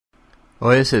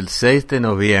Hoy es el 6 de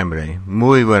noviembre.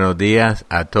 Muy buenos días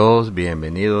a todos.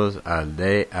 Bienvenidos al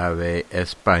DAB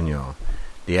Español.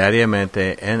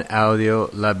 Diariamente en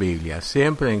audio la Biblia,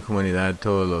 siempre en comunidad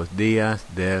todos los días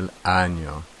del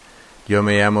año. Yo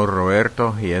me llamo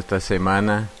Roberto y esta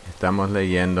semana estamos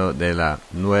leyendo de la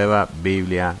Nueva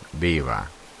Biblia Viva.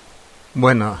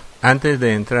 Bueno, antes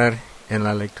de entrar en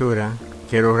la lectura,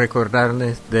 quiero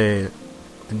recordarles del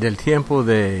tiempo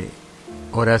de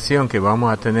oración que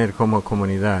vamos a tener como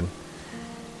comunidad.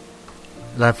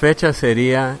 La fecha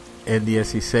sería el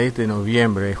 16 de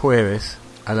noviembre, jueves,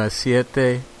 a las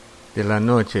 7 de la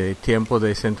noche, tiempo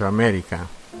de Centroamérica.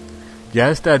 Ya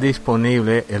está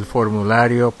disponible el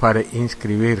formulario para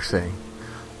inscribirse.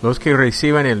 Los que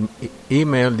reciban el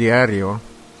email diario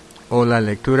o la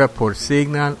lectura por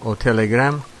Signal o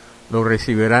Telegram lo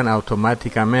recibirán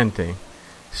automáticamente.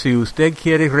 Si usted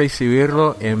quiere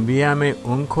recibirlo, envíame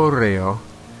un correo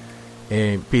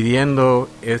pidiendo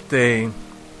este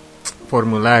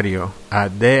formulario a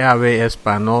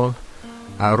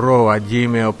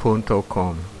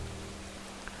dabespanol@gmail.com.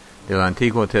 Del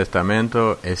Antiguo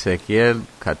Testamento, Ezequiel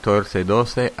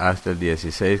 14:12 hasta el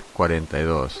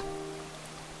 16:42.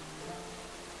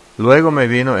 Luego me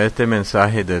vino este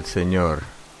mensaje del Señor: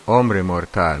 hombre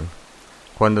mortal,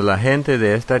 cuando la gente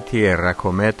de esta tierra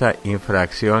cometa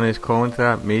infracciones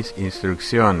contra mis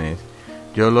instrucciones,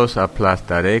 yo los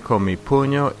aplastaré con mi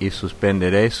puño y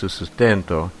suspenderé su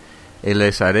sustento, y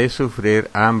les haré sufrir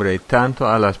hambre tanto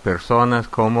a las personas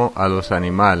como a los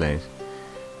animales.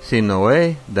 Si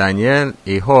Noé, Daniel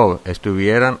y Job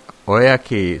estuvieran hoy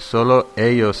aquí, solo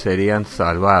ellos serían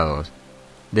salvados,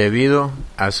 debido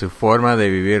a su forma de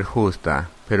vivir justa.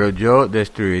 Pero yo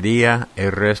destruiría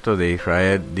el resto de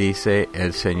Israel, dice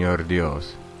el Señor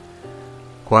Dios.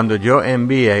 Cuando yo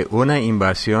envíe una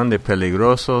invasión de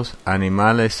peligrosos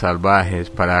animales salvajes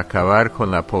para acabar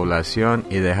con la población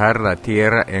y dejar la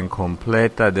tierra en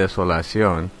completa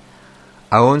desolación,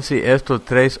 aun si estos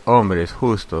 3 hombres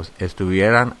justos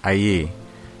estuvieran allí,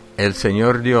 el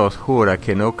Señor Dios jura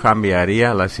que no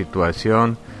cambiaría la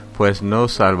situación, pues no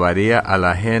salvaría a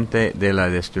la gente de la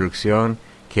destrucción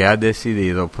que ha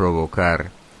decidido provocar.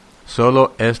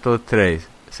 Solo estos 3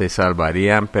 se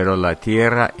salvarían, pero la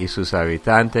tierra y sus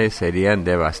habitantes serían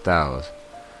devastados.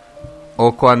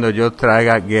 O cuando yo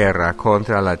traiga guerra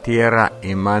contra la tierra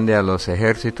y mande a los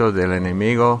ejércitos del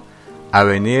enemigo a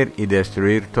venir y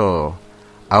destruir todo.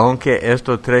 Aunque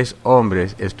estos 3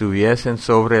 hombres estuviesen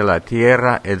sobre la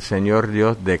tierra, el Señor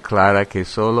Dios declara que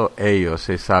solo ellos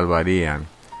se salvarían.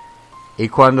 Y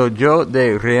cuando yo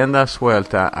dé rienda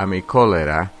suelta a mi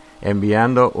cólera,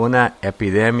 enviando una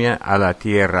epidemia a la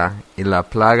tierra, y la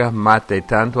plaga mate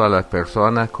tanto a las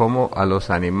personas como a los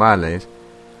animales,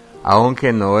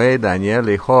 aunque Noé,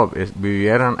 Daniel y Job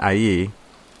vivieran allí,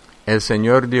 el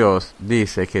Señor Dios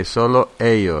dice que solo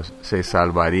ellos se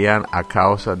salvarían a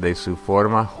causa de su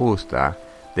forma justa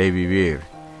de vivir.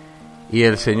 Y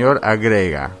el Señor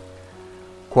agrega: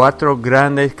 4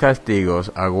 grandes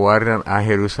castigos aguardan a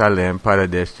Jerusalén para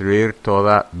destruir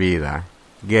toda vida: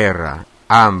 guerra,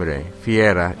 hambre,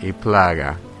 fiera y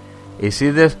plaga. Y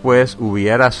si después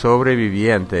hubiera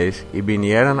sobrevivientes y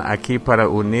vinieran aquí para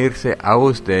unirse a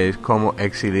ustedes como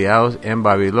exiliados en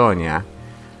Babilonia,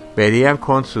 verían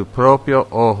con sus propios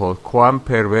ojos cuán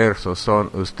perversos son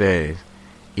ustedes,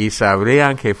 y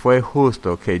sabrían que fue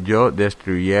justo que yo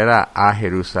destruyera a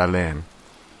Jerusalén.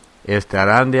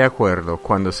 Estarán de acuerdo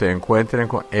cuando se encuentren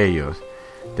con ellos,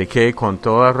 de que con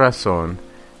toda razón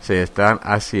se están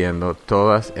haciendo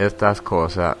todas estas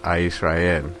cosas a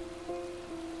Israel.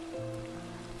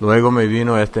 Luego me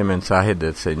vino este mensaje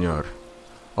del Señor: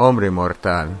 hombre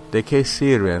mortal, ¿de qué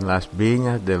sirven las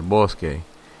viñas del bosque?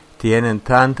 ¿Tienen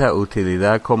tanta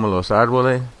utilidad como los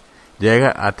árboles?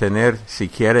 ¿Llega a tener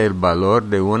siquiera el valor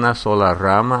de una sola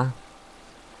rama?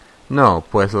 No,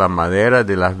 pues la madera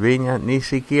de las viñas ni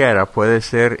siquiera puede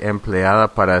ser empleada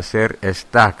para hacer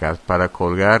estacas para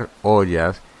colgar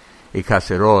ollas y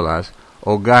cacerolas,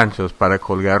 o ganchos para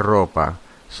colgar ropa.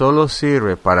 Solo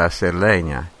sirve para hacer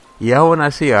leña, y aún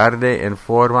así arde en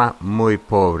forma muy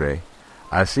pobre.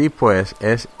 Así pues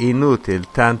es inútil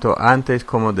tanto antes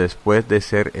como después de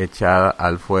ser echada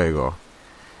al fuego.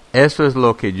 Eso es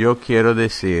lo que yo quiero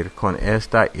decir con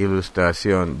esta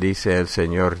ilustración, dice el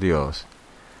Señor Dios.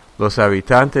 Los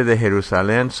habitantes de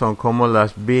Jerusalén son como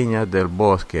las viñas del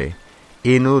bosque,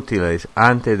 inútiles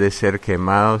antes de ser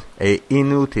quemados e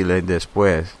inútiles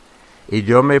después. Y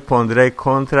yo me pondré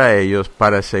contra ellos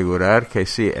para asegurar que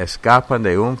si escapan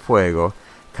de un fuego,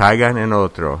 caigan en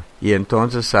otro, y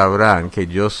entonces sabrán que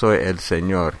yo soy el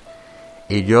Señor.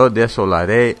 y yo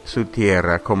desolaré su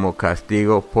tierra como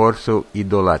castigo por su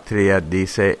idolatría,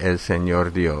 dice el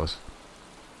Señor Dios.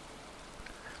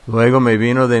 Luego me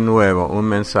vino de nuevo un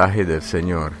mensaje del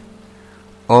Señor.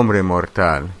 Hombre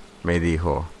mortal, me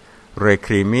dijo,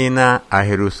 recrimina a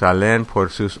Jerusalén por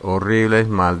sus horribles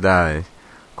maldades.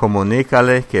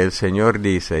 Comunícales que el Señor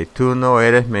dice, tú no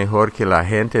eres mejor que la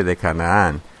gente de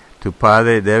Canaán. Tu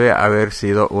padre debe haber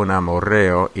sido un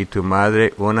amorreo y tu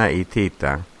madre una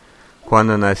hitita.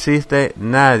 Cuando naciste,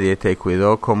 nadie te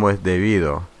cuidó como es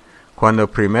debido. Cuando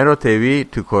primero te vi,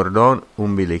 tu cordón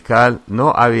umbilical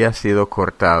no había sido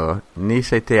cortado, ni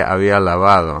se te había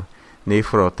lavado, ni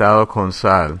frotado con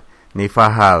sal, ni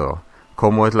fajado,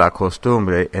 como es la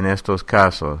costumbre en estos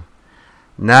casos.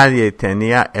 Nadie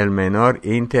tenía el menor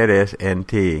interés en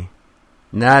ti.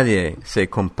 Nadie se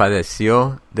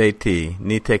compadeció de ti,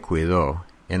 ni te cuidó.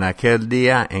 En aquel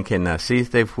día en que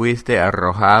naciste fuiste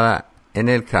arrojada en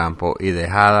el campo y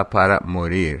dejada para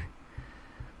morir.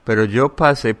 Pero yo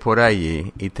pasé por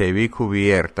allí y te vi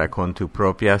cubierta con tu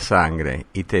propia sangre,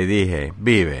 y te dije,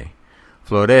 vive,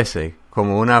 florece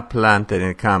como una planta en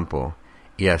el campo.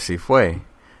 Y así fue.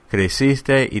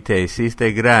 Creciste y te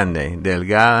hiciste grande,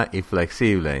 delgada y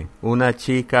flexible, una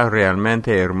chica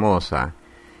realmente hermosa.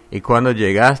 Y cuando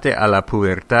llegaste a la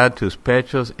pubertad, tus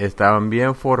pechos estaban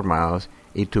bien formados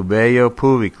y tu vello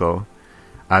púbico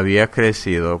había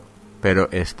crecido, pero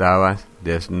estabas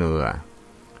desnuda.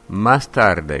 Más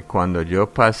tarde, cuando yo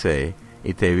pasé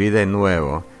y te vi de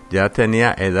nuevo, ya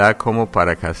tenía edad como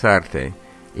para casarte,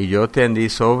 y yo tendí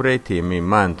sobre ti mi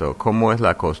manto, como es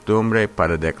la costumbre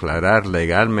para declarar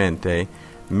legalmente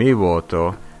mi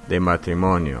voto de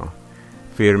matrimonio.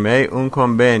 Firmé un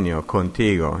convenio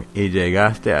contigo y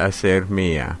llegaste a ser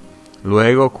mía.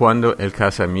 Luego, cuando el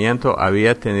casamiento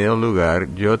había tenido lugar,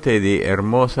 yo te di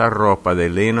hermosa ropa de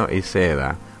lino y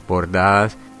seda,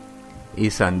 bordadas y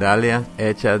sandalias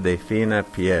hechas de fina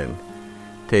piel.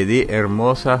 Te di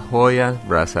hermosas joyas,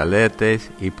 brazaletes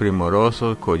y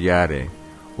primorosos collares,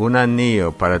 un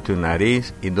anillo para tu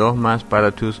nariz y 2 más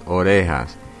para tus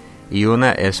orejas, y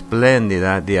una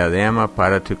espléndida diadema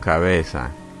para tu cabeza.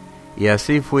 Y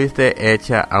así fuiste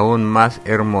hecha aún más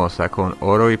hermosa con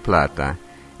oro y plata,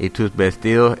 y tus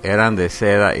vestidos eran de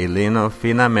seda y lino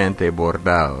finamente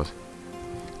bordados.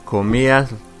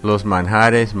 Comías los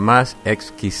manjares más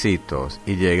exquisitos,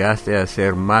 y llegaste a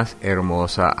ser más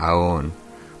hermosa aún.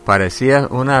 Parecías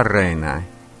una reina,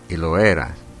 y lo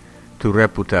eras. Tu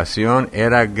reputación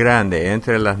era grande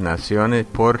entre las naciones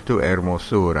por tu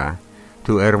hermosura.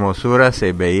 Tu hermosura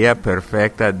se veía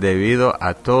perfecta debido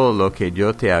a todo lo que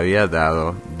yo te había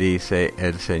dado, dice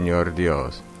el Señor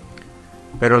Dios.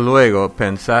 Pero luego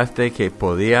pensaste que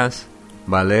podías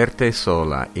valerte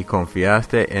sola y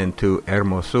confiaste en tu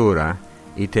hermosura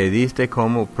y te diste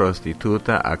como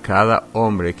prostituta a cada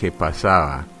hombre que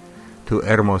pasaba. Tu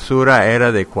hermosura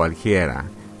era de cualquiera,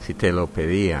 si te lo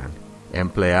pedían.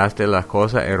 Empleaste la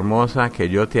cosa hermosa que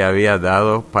yo te había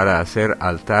dado para hacer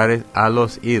altares a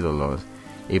los ídolos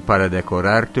y para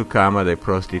decorar tu cama de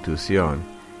prostitución.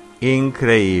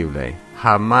 Increíble,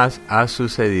 jamás ha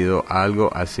sucedido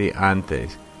algo así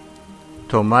antes.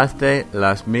 Tomaste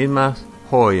las mismas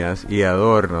joyas y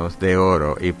adornos de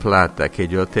oro y plata que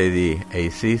yo te di, e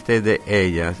hiciste de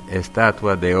ellas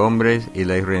estatuas de hombres y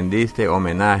les rendiste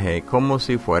homenaje como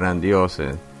si fueran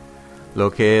dioses, lo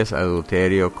que es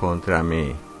adulterio contra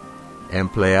mí.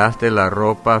 Empleaste la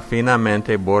ropa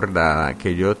finamente bordada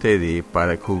que yo te di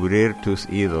para cubrir tus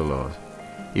ídolos,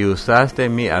 y usaste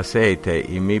mi aceite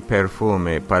y mi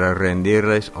perfume para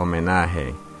rendirles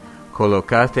homenaje.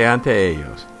 Colocaste ante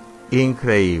ellos,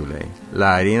 increíble,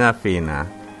 la harina fina,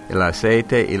 el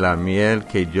aceite y la miel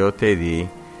que yo te di,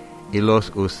 y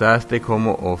los usaste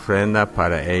como ofrenda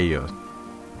para ellos.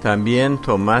 También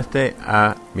tomaste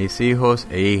a mis hijos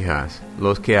e hijas,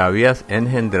 los que habías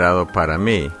engendrado para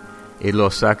mí, y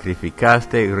los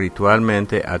sacrificaste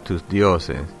ritualmente a tus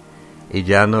dioses, y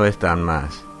ya no están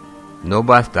más. ¿No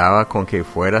bastaba con que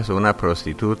fueras una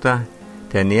prostituta?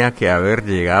 ¿Tenía que haber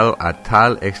llegado a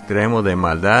tal extremo de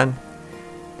maldad?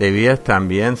 ¿Debías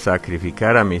también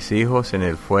sacrificar a mis hijos en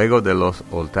el fuego de los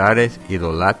altares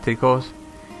idolátricos?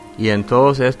 Y en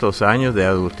todos estos años de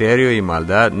adulterio y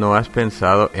maldad, ¿no has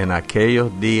pensado en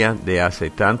aquellos días de hace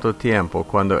tanto tiempo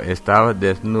cuando estabas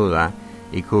desnuda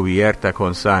y cubierta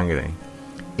con sangre?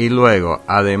 Y luego,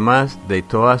 además de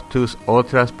todas tus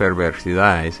otras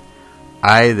perversidades,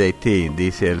 ¡ay de ti!,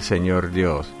 dice el Señor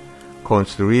Dios.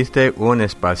 Construiste un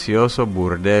espacioso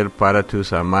burdel para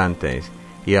tus amantes,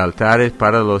 y altares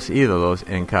para los ídolos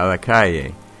en cada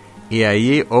calle. Y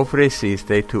allí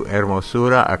ofreciste tu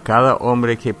hermosura a cada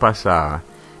hombre que pasaba,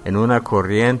 en una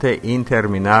corriente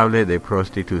interminable de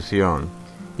prostitución,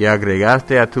 y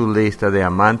agregaste a tu lista de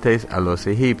amantes a los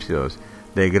egipcios,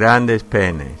 de grandes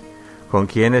penes, con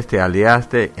quienes te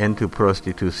aliaste en tu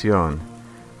prostitución.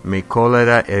 Mi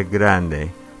cólera es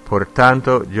grande, por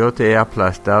tanto yo te he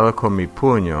aplastado con mi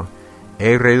puño,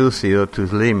 he reducido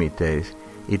tus límites,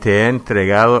 y te he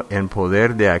entregado en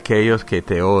poder de aquellos que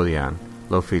te odian,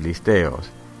 los filisteos,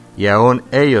 y aun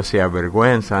ellos se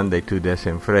avergüenzan de tu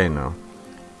desenfreno.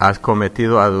 Has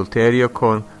cometido adulterio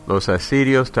con los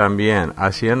asirios también,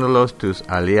 haciéndolos tus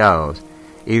aliados,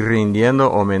 y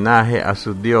rindiendo homenaje a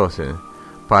sus dioses.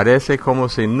 Parece como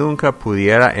si nunca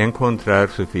pudiera encontrar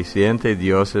suficientes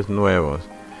dioses nuevos.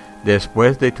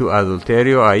 Después de tu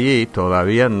adulterio allí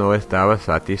todavía no estabas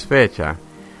satisfecha.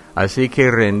 Así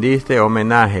que rendiste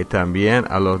homenaje también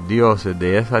a los dioses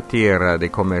de esa tierra de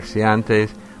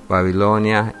comerciantes,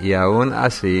 Babilonia, y aún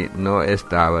así no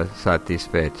estabas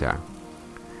satisfecha.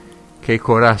 ¿Qué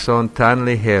corazón tan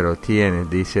ligero tienes,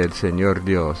 dice el Señor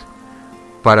Dios,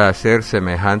 para hacer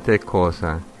semejante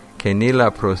cosa, que ni la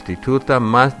prostituta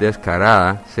más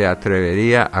descarada se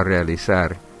atrevería a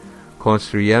realizar,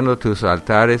 construyendo tus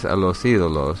altares a los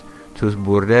ídolos, tus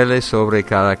burdeles sobre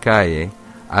cada calle?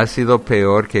 Has sido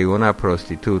peor que una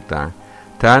prostituta,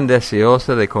 tan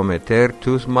deseosa de cometer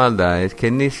tus maldades que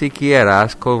ni siquiera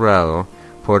has cobrado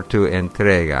por tu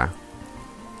entrega.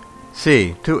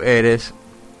 Sí, tú eres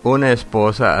una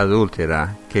esposa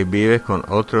adúltera que vive con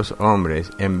otros hombres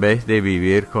en vez de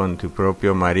vivir con tu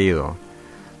propio marido.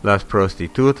 Las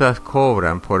prostitutas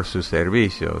cobran por sus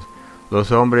servicios,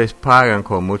 los hombres pagan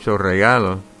con muchos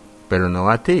regalos, pero no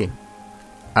a ti.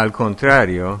 Al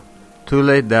contrario, tú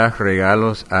les das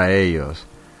regalos a ellos,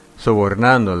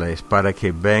 sobornándoles para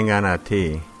que vengan a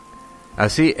ti.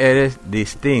 Así eres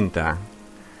distinta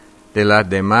de las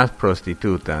demás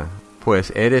prostitutas,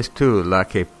 pues eres tú la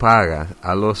que pagas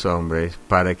a los hombres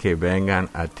para que vengan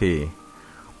a ti.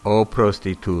 Oh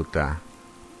prostituta,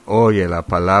 oye la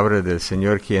palabra del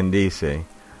Señor, quien dice: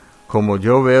 como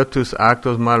yo veo tus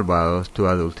actos malvados, tu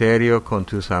adulterio con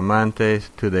tus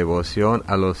amantes, tu devoción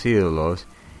a los ídolos,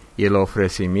 y el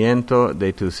ofrecimiento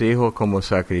de tus hijos como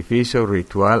sacrificio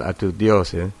ritual a tus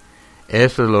dioses,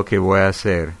 eso es lo que voy a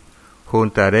hacer.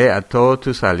 Juntaré a todos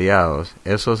tus aliados,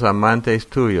 esos amantes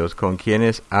tuyos con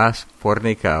quienes has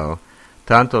fornicado,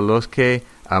 tanto los que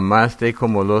amaste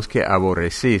como los que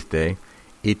aborreciste,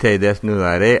 y te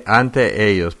desnudaré ante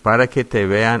ellos para que te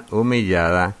vean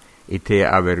humillada y te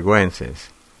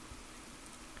avergüences.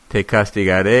 Te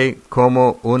castigaré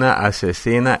como una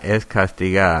asesina es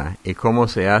castigada, y como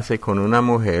se hace con una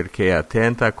mujer que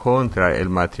atenta contra el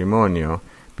matrimonio,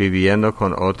 viviendo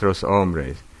con otros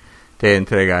hombres. Te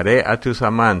entregaré a tus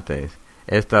amantes,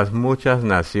 estas muchas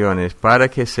naciones, para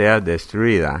que seas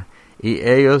destruida, y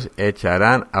ellos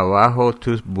echarán abajo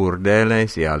tus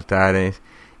burdeles y altares,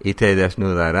 y te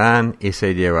desnudarán y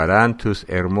se llevarán tus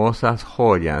hermosas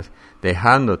joyas,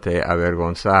 dejándote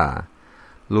avergonzada.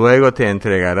 Luego te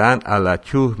entregarán a la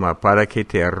chusma para que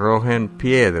te arrojen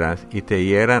piedras y te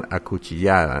hieran a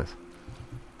cuchilladas.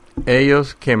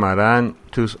 Ellos quemarán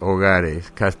tus hogares,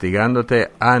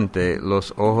 castigándote ante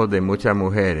los ojos de muchas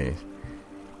mujeres.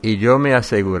 Y yo me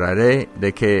aseguraré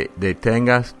de que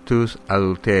detengas tus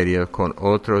adulterios con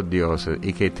otros dioses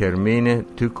y que termine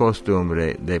tu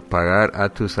costumbre de pagar a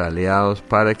tus aliados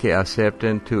para que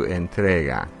acepten tu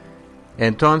entrega.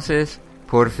 Entonces,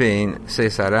 por fin,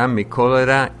 cesará mi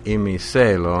cólera y mi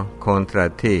celo contra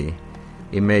ti,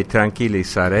 y me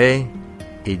tranquilizaré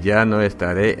y ya no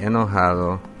estaré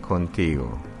enojado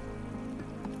contigo.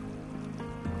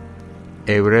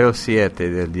 Hebreos 7,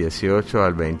 del 18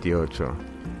 al 28.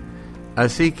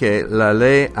 Así que la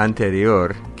ley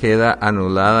anterior queda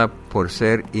anulada por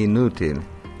ser inútil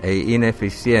e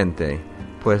ineficiente,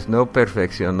 pues no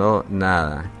perfeccionó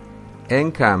nada.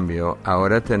 En cambio,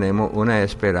 ahora tenemos una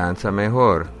esperanza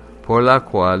mejor, por la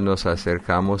cual nos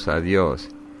acercamos a Dios.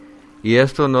 Y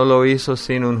esto no lo hizo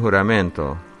sin un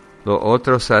juramento. Los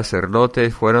otros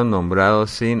sacerdotes fueron nombrados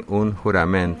sin un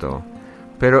juramento,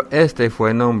 pero este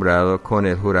fue nombrado con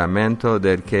el juramento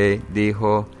del que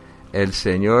dijo: el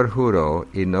Señor juró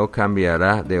y no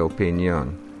cambiará de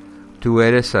opinión. Tú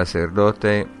eres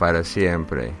sacerdote para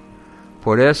siempre.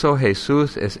 Por eso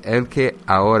Jesús es el que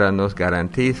ahora nos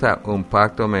garantiza un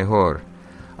pacto mejor.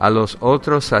 A los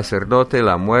otros sacerdotes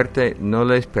la muerte no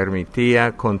les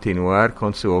permitía continuar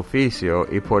con su oficio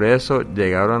y por eso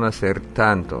llegaron a ser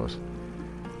tantos.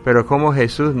 Pero como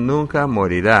Jesús nunca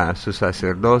morirá, su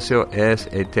sacerdocio es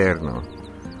eterno.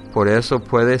 Por eso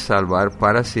puede salvar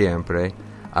para siempre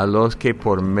a los que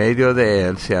por medio de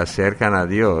él se acercan a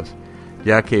Dios,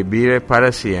 ya que vive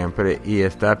para siempre y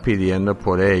está pidiendo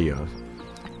por ellos.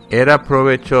 Era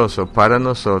provechoso para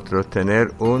nosotros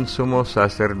tener un sumo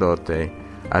sacerdote,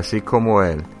 así como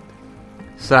Él,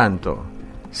 santo,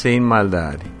 sin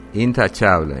maldad,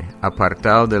 intachable,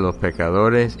 apartado de los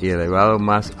pecadores y elevado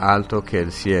más alto que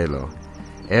el cielo.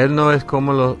 Él no es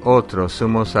como los otros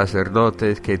sumos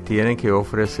sacerdotes que tienen que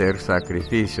ofrecer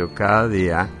sacrificio cada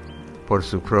día por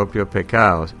sus propios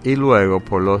pecados y luego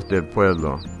por los del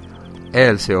pueblo.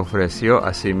 Él se ofreció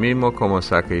a sí mismo como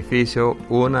sacrificio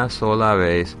una sola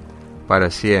vez para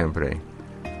siempre,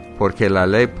 porque la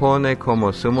ley pone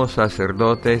como sumos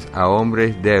sacerdotes a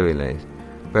hombres débiles,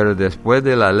 pero después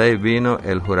de la ley vino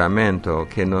el juramento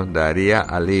que nos daría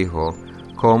al Hijo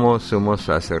como sumo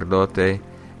sacerdote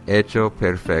hecho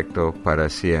perfecto para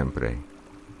siempre.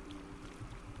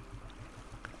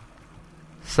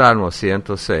 Salmo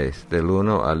 106, del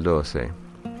 1 al 12.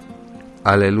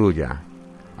 Aleluya.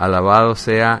 Alabado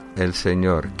sea el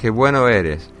Señor. ¡Qué bueno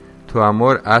eres! Tu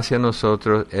amor hacia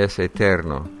nosotros es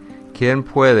eterno. ¿Quién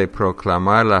puede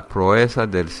proclamar las proezas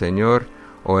del Señor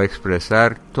o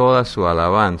expresar toda su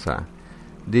alabanza?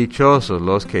 Dichosos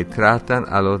los que tratan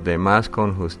a los demás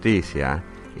con justicia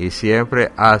y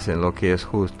siempre hacen lo que es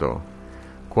justo.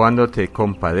 Cuando te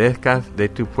compadezcas de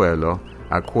tu pueblo,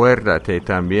 acuérdate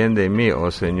también de mí,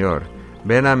 oh Señor.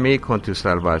 Ven a mí con tu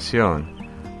salvación.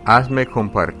 Hazme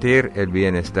compartir el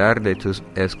bienestar de tus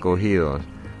escogidos,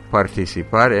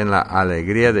 participar en la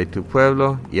alegría de tu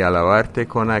pueblo y alabarte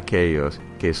con aquellos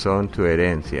que son tu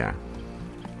herencia.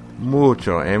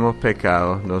 Mucho hemos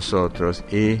pecado nosotros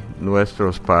y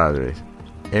nuestros padres.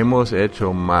 Hemos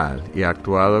hecho mal y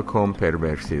actuado con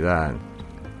perversidad.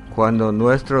 Cuando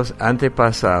nuestros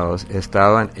antepasados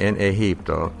estaban en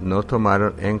Egipto, no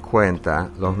tomaron en cuenta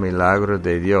los milagros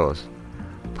de Dios.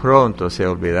 Pronto se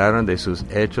olvidaron de sus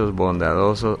hechos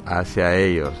bondadosos hacia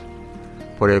ellos.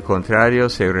 Por el contrario,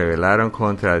 se rebelaron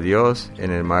contra Dios en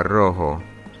el Mar Rojo.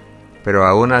 Pero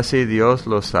aún así Dios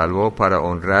los salvó para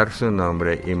honrar su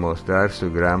nombre y mostrar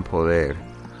su gran poder.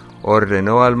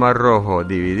 Ordenó al Mar Rojo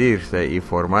dividirse y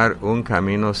formar un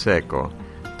camino seco,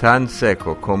 tan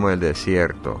seco como el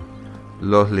desierto.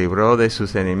 Los libró de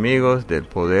sus enemigos, del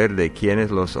poder de quienes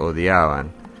los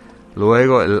odiaban.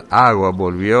 Luego el agua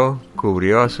volvió,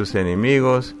 cubrió a sus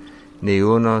enemigos, ni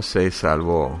uno se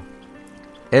salvó.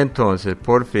 Entonces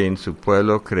por fin su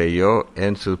pueblo creyó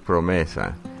en sus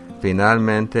promesas.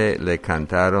 Finalmente le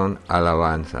cantaron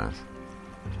alabanzas.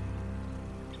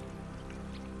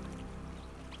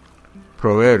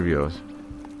 Proverbios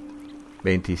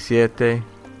 27,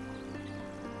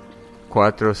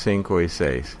 4, 5 y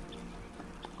 6.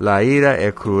 La ira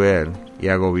es cruel y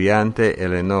agobiante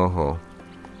el enojo,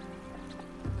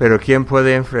 pero ¿quién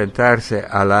puede enfrentarse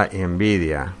a la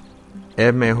envidia?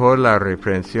 Es mejor la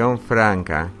reprensión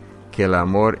franca que el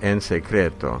amor en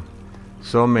secreto.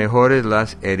 Son mejores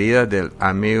las heridas del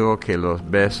amigo que los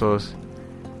besos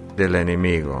del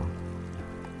enemigo.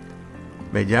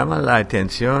 Me llama la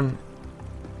atención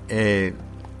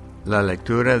la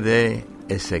lectura de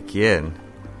Ezequiel,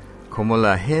 como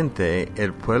la gente,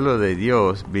 el pueblo de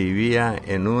Dios, vivía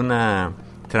en una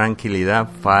tranquilidad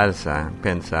falsa,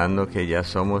 pensando que ya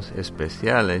somos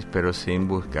especiales, pero sin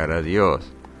buscar a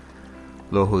Dios.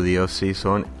 Los judíos sí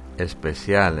son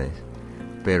especiales,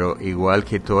 pero igual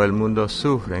que todo el mundo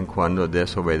sufren cuando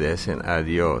desobedecen a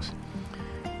Dios.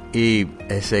 Y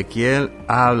Ezequiel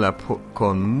habla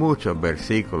con muchos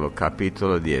versículos,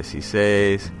 capítulo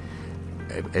 16,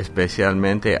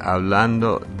 especialmente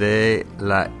hablando de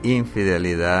la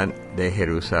infidelidad de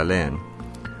Jerusalén.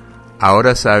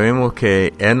 Ahora sabemos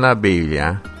que en la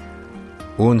Biblia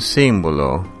un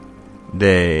símbolo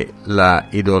de la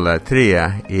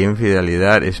idolatría e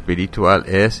infidelidad espiritual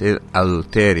es el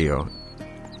adulterio.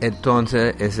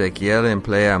 Entonces Ezequiel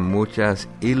emplea muchas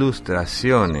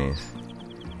ilustraciones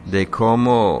de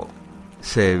cómo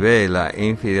se ve la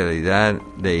infidelidad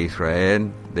de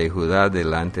Israel, de Judá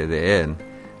delante de él,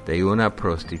 de una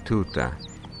prostituta,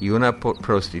 y una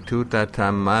prostituta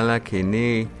tan mala que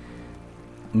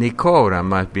ni cobran,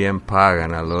 más bien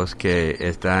pagan a los que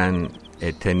están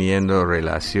teniendo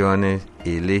relaciones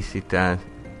ilícitas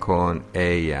con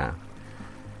ella.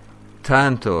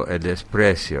 Tanto el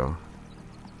desprecio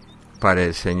para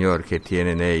el Señor que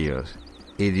tienen ellos.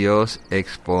 Y Dios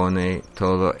expone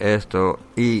todo esto.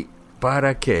 ¿Y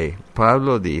para qué?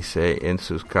 Pablo dice en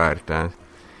sus cartas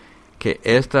que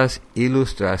estas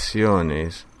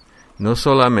ilustraciones no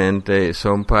solamente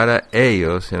son para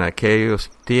ellos en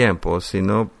aquellos tiempos,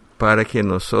 sino para que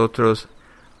nosotros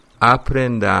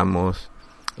aprendamos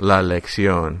la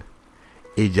lección.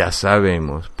 Y ya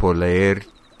sabemos por leer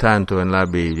tanto en la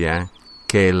Biblia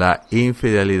que la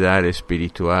infidelidad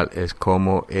espiritual es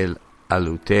como el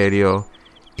adulterio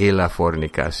y la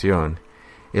fornicación.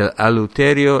 El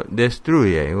adulterio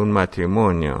destruye un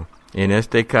matrimonio. En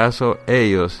este caso,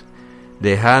 ellos,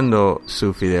 dejando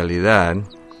su fidelidad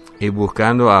y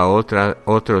buscando a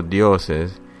otros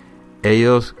dioses,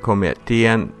 ellos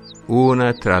cometían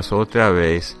una tras otra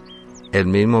vez el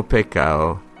mismo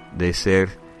pecado de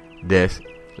ser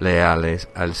desleales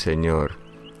al Señor.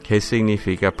 ¿Qué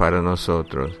significa para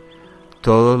nosotros?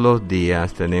 Todos los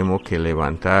días tenemos que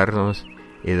levantarnos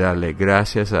y darle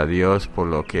gracias a Dios por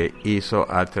lo que hizo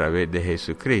a través de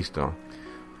Jesucristo.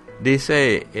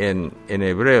 Dice en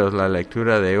Hebreos, la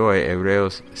lectura de hoy,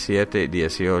 Hebreos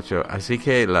 7:18, así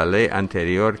que la ley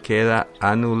anterior queda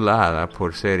anulada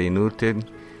por ser inútil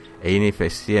e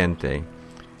ineficiente.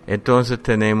 Entonces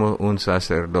tenemos un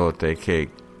sacerdote que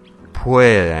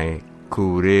puede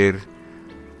cubrir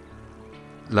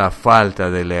la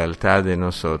falta de lealtad de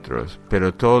nosotros,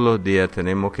 pero todos los días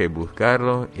tenemos que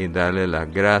buscarlo y darle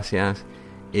las gracias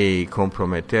y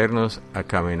comprometernos a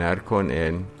caminar con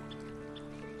Él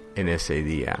en ese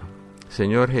día.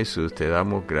 Señor Jesús, te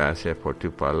damos gracias por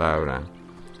tu palabra.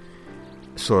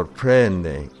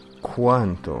 Sorprende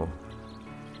cuánto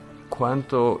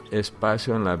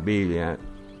espacio en la Biblia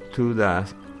tú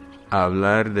das a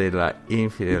hablar de la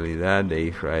infidelidad de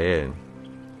Israel.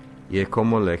 Y es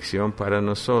como lección para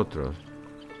nosotros.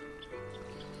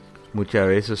 Muchas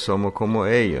veces somos como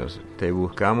ellos. Te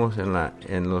buscamos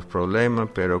en los problemas,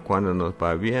 pero cuando nos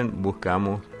va bien,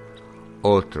 buscamos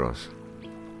otras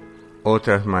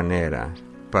maneras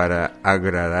para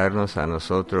agradarnos a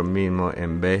nosotros mismos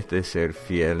en vez de ser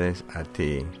fieles a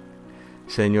ti.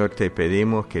 Señor, te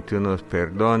pedimos que tú nos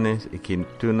perdones y que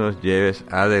tú nos lleves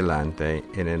adelante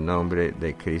en el nombre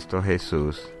de Cristo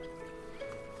Jesús.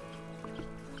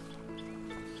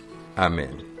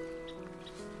 Amén.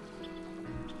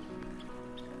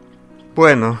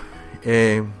 Bueno,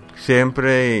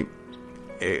 siempre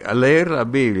al leer la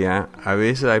Biblia, a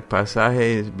veces hay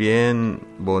pasajes bien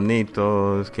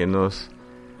bonitos que nos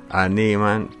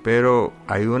animan, pero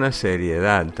hay una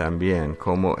seriedad también,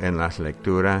 como en las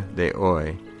lecturas de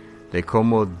hoy, de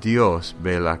cómo Dios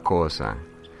ve la cosa.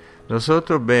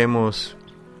 Nosotros vemos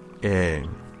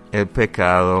el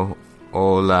pecado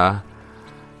o la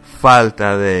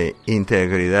falta de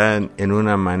integridad en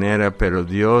una manera, pero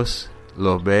Dios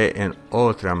lo ve en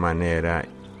otra manera.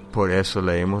 Por eso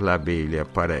leemos la Biblia,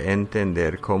 para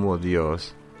entender cómo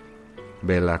Dios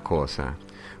ve la cosa.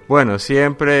 Bueno,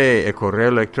 siempre el correo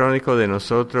electrónico de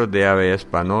nosotros,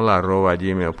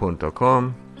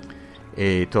 davespanol@gmail.com,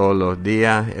 y todos los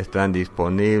días están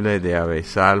disponibles DAV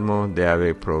Salmos,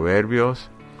 DAV Proverbios,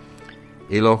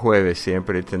 y los jueves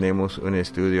siempre tenemos un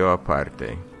estudio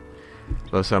aparte.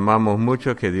 Los amamos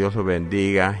mucho, que Dios los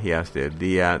bendiga y hasta el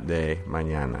día de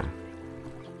mañana.